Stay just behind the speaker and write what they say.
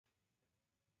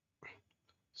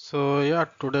So yeah,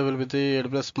 today will be the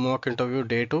AWS mock interview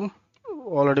day 2.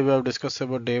 Already we have discussed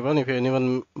about day 1. If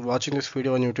anyone watching this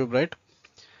video on YouTube, right,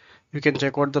 you can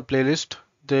check out the playlist.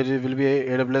 There will be a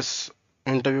AWS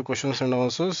interview questions and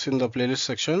answers in the playlist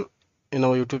section in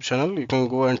our YouTube channel. You can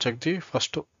go and check the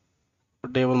first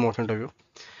day 1 mock interview.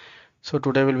 So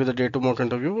today will be the day 2 mock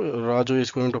interview. Raju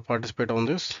is going to participate on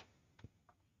this.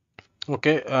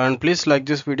 Okay, and please like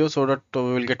this video so that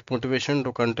we will get motivation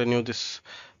to continue this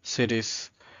series.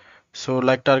 So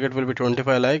like target will be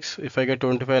 25 likes. If I get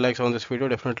 25 likes on this video,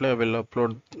 definitely I will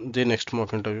upload the next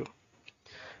mock interview.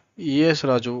 Yes,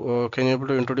 Raju, can you able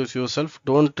to introduce yourself?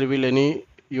 Don't reveal any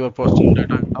your personal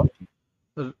data and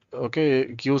all.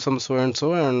 Okay, give some so and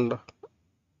so and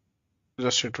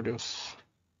just introduce.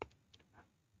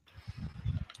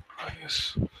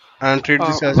 Yes. And treat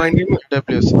this as My a name.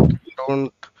 AWS. Okay?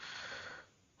 Don't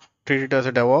treat it as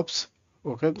a DevOps.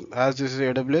 Okay, as this is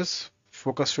AWS,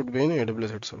 focus should be in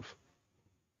AWS itself.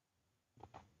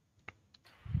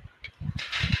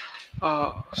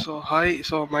 Hi.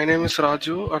 So my name is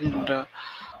Raju, and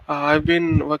I've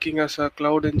been working as a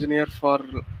cloud engineer for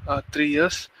 3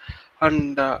 years,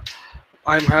 and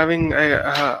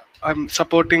I'm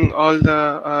supporting all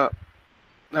the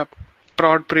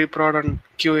prod, pre-prod, and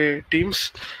QA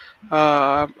teams.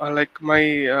 Like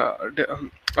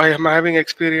I am having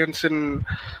experience in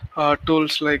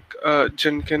tools like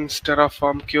Jenkins,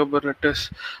 Terraform,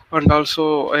 Kubernetes, and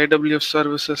also AWS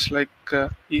services like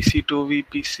EC2,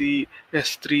 VPC,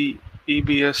 S3,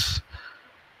 EBS.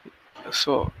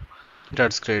 So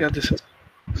That's yeah, great. this is.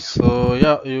 So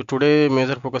yeah, you today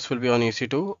major focus will be on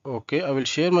EC2. Okay, I will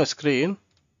share my screen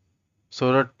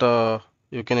so that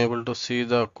you can able to see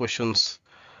the questions.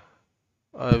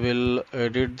 I will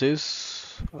edit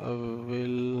this. I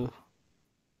will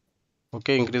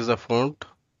okay increase the font.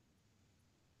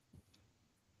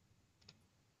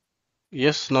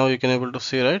 Yes, now you can able to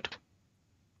see, right?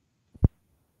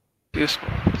 Yes.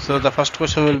 So Yeah. the first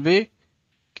question will be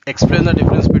explain the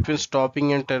difference between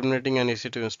stopping and terminating an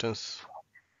EC2 instance.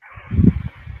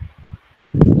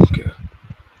 Okay.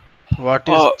 What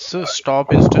is Uh, the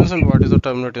stop instance and what is the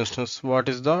terminate instance? What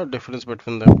is the difference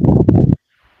between them?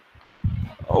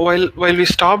 while we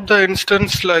stop the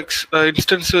instance,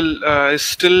 instance will is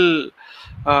still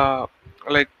uh,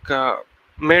 like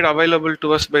made available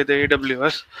to us by the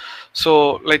AWS. So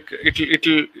like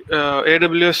it'll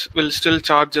AWS will still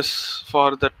charge us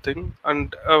for that thing,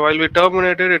 and while we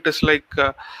terminate it, it is like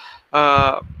uh,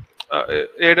 uh,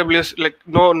 AWS, like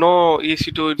no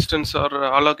EC2 instance are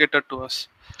allocated to us.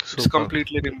 It's Super.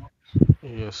 completely remote.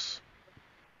 Yes.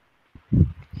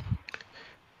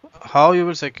 How you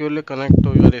will securely connect to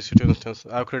your EC2 instance?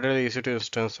 I've created an EC2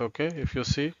 instance. Okay, if you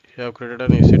see, you have created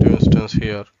an EC2 instance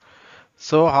here.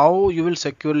 So how you will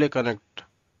securely connect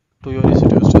to your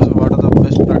EC2 instance? What are the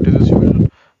best practices you will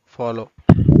follow?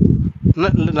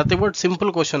 Nothing but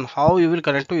simple question. How you will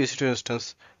connect to EC2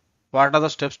 instance? What are the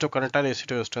steps to connect an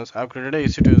EC2 instance? I've created a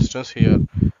EC2 instance here.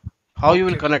 How you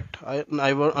will Okay. connect?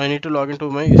 I need to log into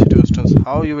my EC2 instance.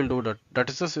 How you will do that? That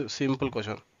is a simple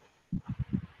question.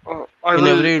 I In will.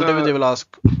 every interview they will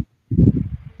ask.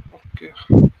 Okay.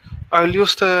 I'll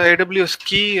use the AWS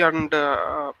key and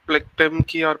like PEM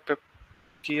key or PEP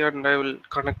key, and I will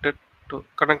connect to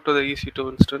the EC2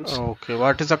 instance. Okay,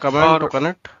 what is the command to Or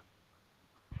connect?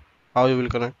 How you will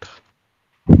connect?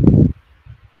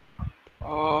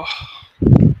 uh,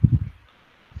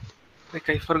 like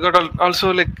I forgot.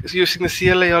 Also, like using the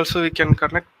CLI, also we can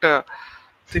connect. I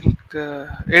think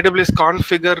AWS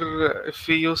configure if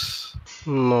we use.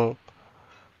 No.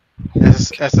 Okay.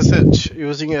 SSH.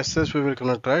 Using SSH we will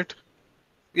connect, right?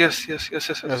 Yes.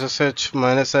 SSH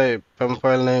minus I PEM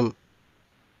file name.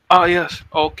 Ah, yes.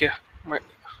 Okay. My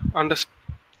understood.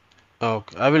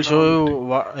 Okay, I will show Now you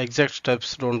what exact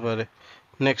steps. Don't worry.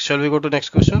 Next, shall we go to next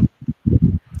question?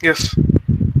 yes.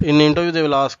 In interview they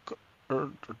will ask.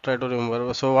 Try to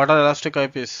remember. So what are elastic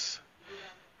IPs?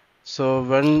 So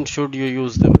when should you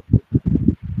use them?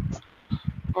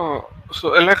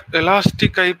 So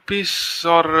elastic IPs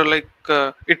are like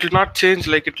it will not change.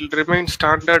 Like it will remain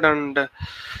standard, and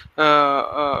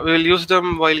we will use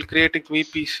them while creating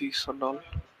VPCs and all.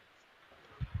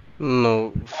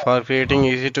 No, for creating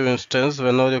EC2 instance,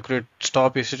 whenever you create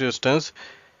stop EC2 instance,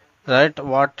 right?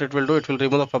 What it will do, it will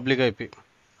remove the public IP.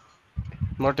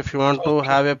 But if you want to Okay.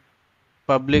 have a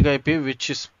public IP which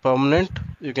is permanent,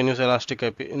 you can use elastic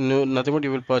IP. No, nothing but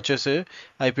you will purchase a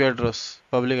IP address,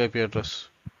 public IP address.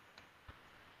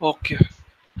 Okay.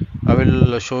 I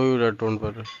will show you that, don't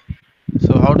worry.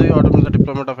 So how do you automate the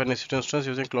deployment of an EC2 instance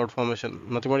using CloudFormation?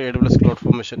 Nothing but AWS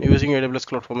CloudFormation. Using AWS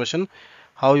CloudFormation,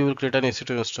 how you will create an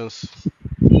EC2 instance?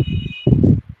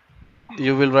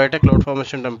 You will write a cloud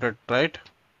formation template, right?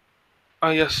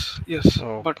 Yes,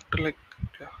 Oh. but like,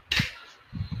 yeah.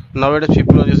 Nowadays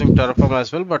people are using Terraform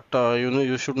as well, but you know,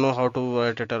 you should know how to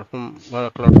write a Terraform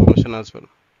cloud formation as well.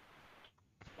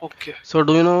 Okay. So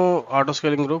do you know auto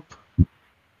scaling group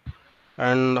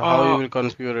and how you Uh, will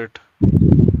configure it?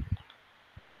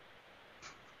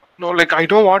 no, like I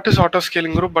know what is auto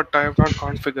scaling group, but I have not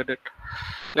configured it.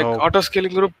 Like Oh, auto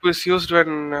scaling group is used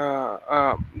when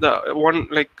the one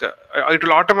like it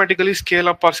will automatically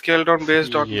scale up or scale down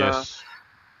based on the yes.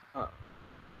 uh,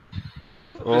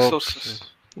 Okay. resources.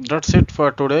 That's it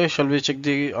for today. Shall we check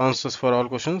the answers for all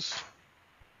questions?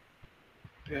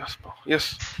 Yes, yes.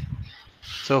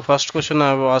 So first question I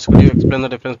have asked you explain the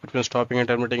difference between stopping and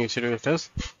terminating each instance.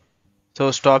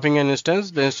 So stopping an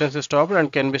instance, the instance is stopped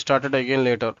and can be started again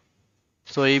later.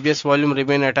 So EBS volume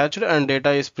remain attached and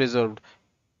data is preserved.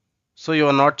 So you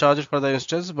are not charged for the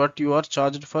instance, but you are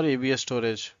charged for ABS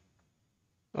storage.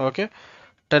 Okay.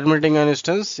 Terminating an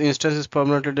instance is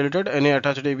permanently deleted. Any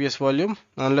attached ABS volume,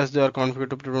 unless they are configured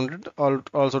to prevent it,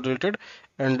 also deleted,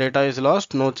 and data is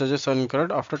lost. No charges are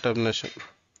incurred after termination.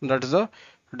 That is the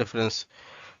difference.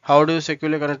 How do you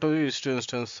securely connect to EC2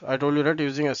 instance? I told you that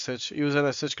using SSH. Use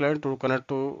an SSH client to connect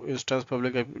to instance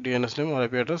public DNS name or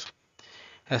IP address.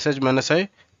 SSH -i,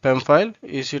 PEM file,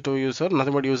 EC2 user,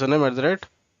 nothing but username at the rate,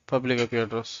 public IP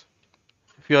address.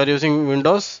 If you are using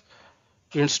Windows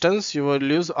instance, you will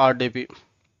use RDP.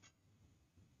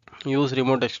 Use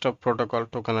remote desktop protocol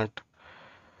to connect.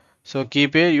 So key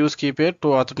pair, use key pair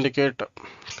to authenticate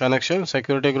connection.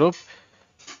 Security group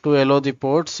to allow the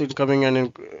ports incoming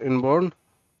and inbound.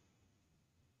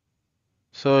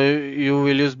 So you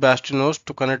will use Bastion host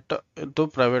to connect to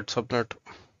private subnet.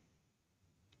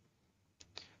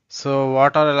 So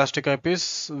what are elastic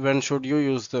IPs? When should you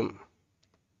use them?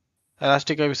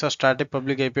 Elastic IPs are static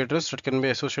public IP address that can be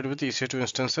associated with EC2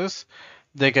 instances.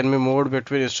 They can be moved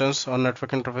between instance or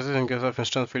network interfaces in case of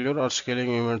instance failure or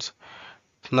scaling events.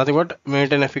 Nothing but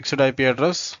maintain a fixed IP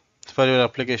address for your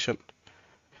application.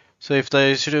 So if the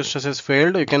EC2 instance is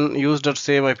failed, you can use that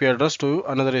same IP address to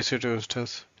another EC2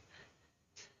 instance.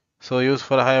 So use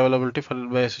for high availability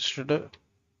followed by assisted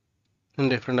in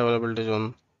different availability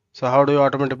zone. So how do you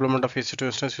automate deployment of EC2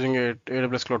 instance using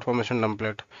AWS CloudFormation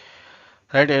template?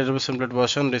 Right, AWS template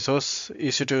version, resource,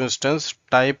 EC2 instance,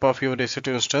 type of your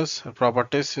EC2 instance,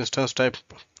 properties, instance type,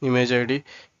 image ID,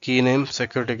 key name,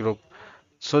 security group.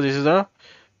 So this is the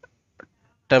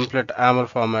template YAML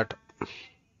format.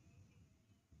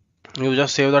 You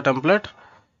just save the template,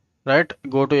 right?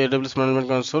 Go to AWS Management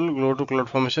Console, go to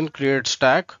CloudFormation, create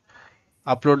stack,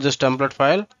 upload this template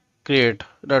file, create.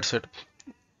 That's it.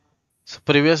 So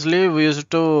previously we used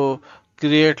to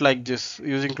create like this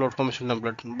using CloudFormation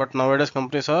template, but nowadays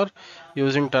companies are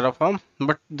using Terraform.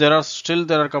 But there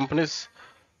are companies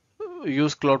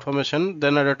use CloudFormation.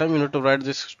 Then at a time you need to write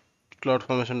this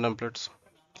CloudFormation templates.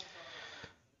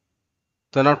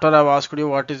 Then after I've asked you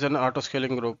what is an auto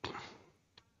scaling group.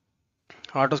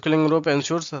 Auto scaling group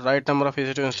ensures the right number of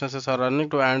EC2 instances are running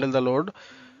to handle the load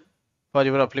for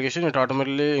your application. It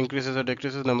automatically increases or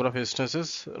decreases the number of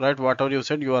instances. Right, whatever you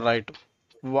said, you are right.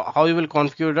 How you will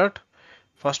configure that?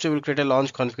 First, you will create a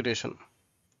launch configuration.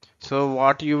 So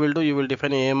what you will do, you will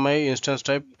define AMI, instance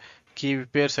type, key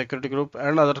pair, security group,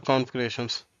 and other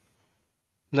configurations.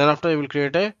 Then after you will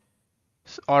create a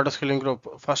auto scaling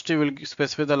group. First you will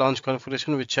specify the launch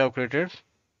configuration which you have created.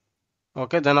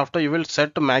 Okay, then after you will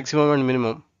set maximum and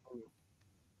minimum.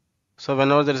 So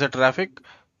whenever there is a traffic,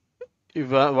 if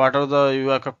whatever the you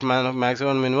have kept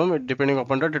maximum and minimum, depending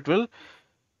upon that it will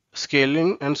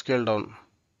scaling and scale down.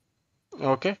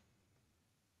 Okay.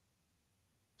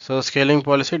 So scaling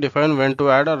policy define when to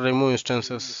add or remove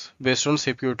instances based on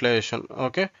CPU utilization.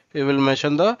 Okay. It will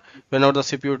mention the whenever the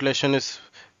CPU utilization is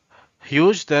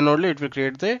huge, then only it will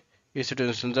create the EC2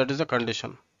 instance. That is the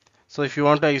condition. So if you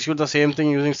want to execute the same thing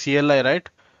using CLI, right,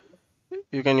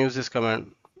 you can use this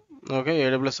command. Okay,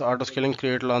 AWS auto scaling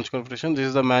create launch configuration. This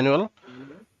is the manual.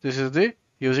 This is the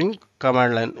using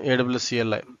command line AWS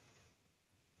CLI.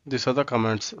 These are the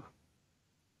commands.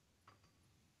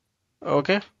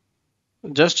 Okay,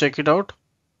 just check it out.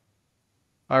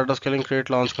 Auto scaling create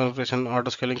launch configuration. Auto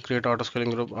scaling create auto scaling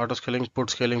group. Auto scaling put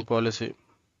scaling policy.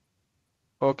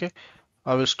 Okay,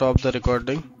 I will stop the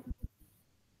recording.